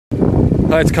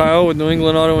Hi, it's Kyle with New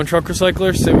England Auto and Truck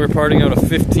Recyclers. Today we're parting out a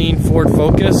 15 Ford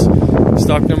Focus.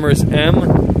 Stock number is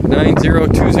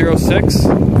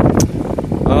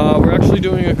M90206. We're actually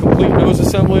doing a complete nose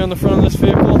assembly on the front of this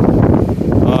vehicle.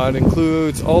 It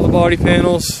includes all the body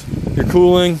panels, your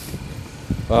cooling,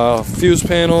 fuse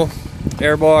panel,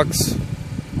 airbox,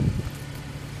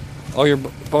 all your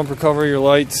bumper cover, your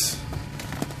lights.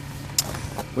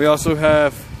 We also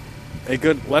have a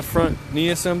good left front knee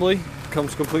assembly.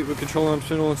 Comes complete with control arm,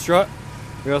 spindle, and strut.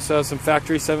 We also have some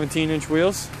factory 17-inch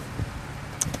wheels.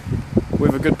 We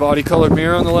have a good body colored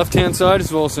mirror on the left hand side, as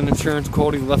well as an insurance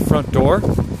quality left front door.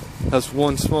 Has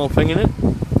one small ping in it.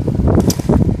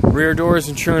 Rear door is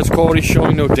insurance quality,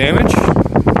 showing no damage.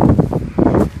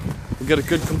 We've got a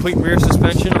good complete rear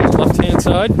suspension on the left hand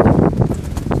side.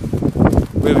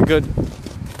 We have a good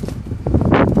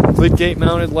lid gate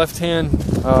mounted left hand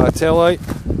tail light.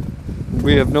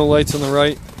 We have no lights on the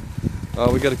right.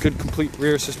 We got a good complete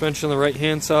rear suspension on the right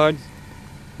hand side.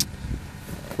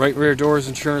 Right rear door is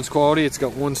insurance quality. It's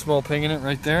got one small ping in it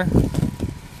right there.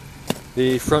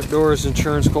 The front door is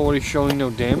insurance quality, showing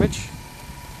no damage.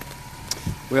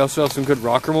 We also have some good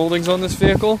rocker moldings on this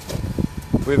vehicle.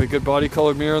 We have a good body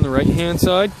colored mirror on the right hand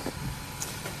side.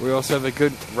 We also have a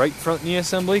good right front knee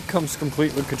assembly. Comes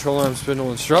complete with control arm,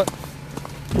 spindle, and strut.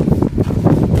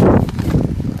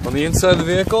 On the inside of the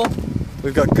vehicle,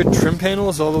 we've got good trim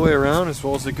panels all the way around, as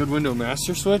well as a good window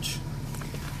master switch.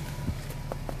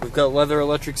 We've got leather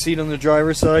electric seat on the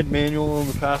driver's side, manual on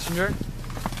the passenger.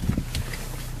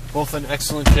 Both in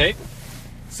excellent shape.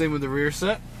 Same with the rear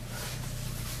set.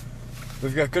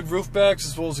 We've got good roof bags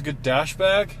as well as a good dash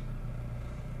bag.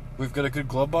 We've got a good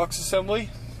glove box assembly.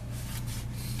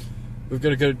 We've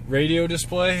got a good radio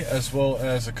display as well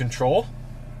as a control.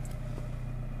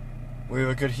 We have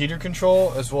a good heater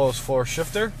control as well as floor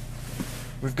shifter.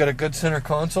 We've got a good center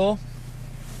console.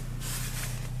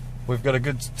 We've got a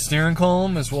good steering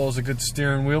column as well as a good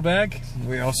steering wheel bag.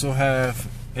 We also have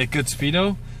a good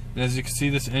speedo. And as you can see,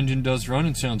 this engine does run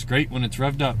and sounds great when it's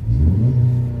revved up.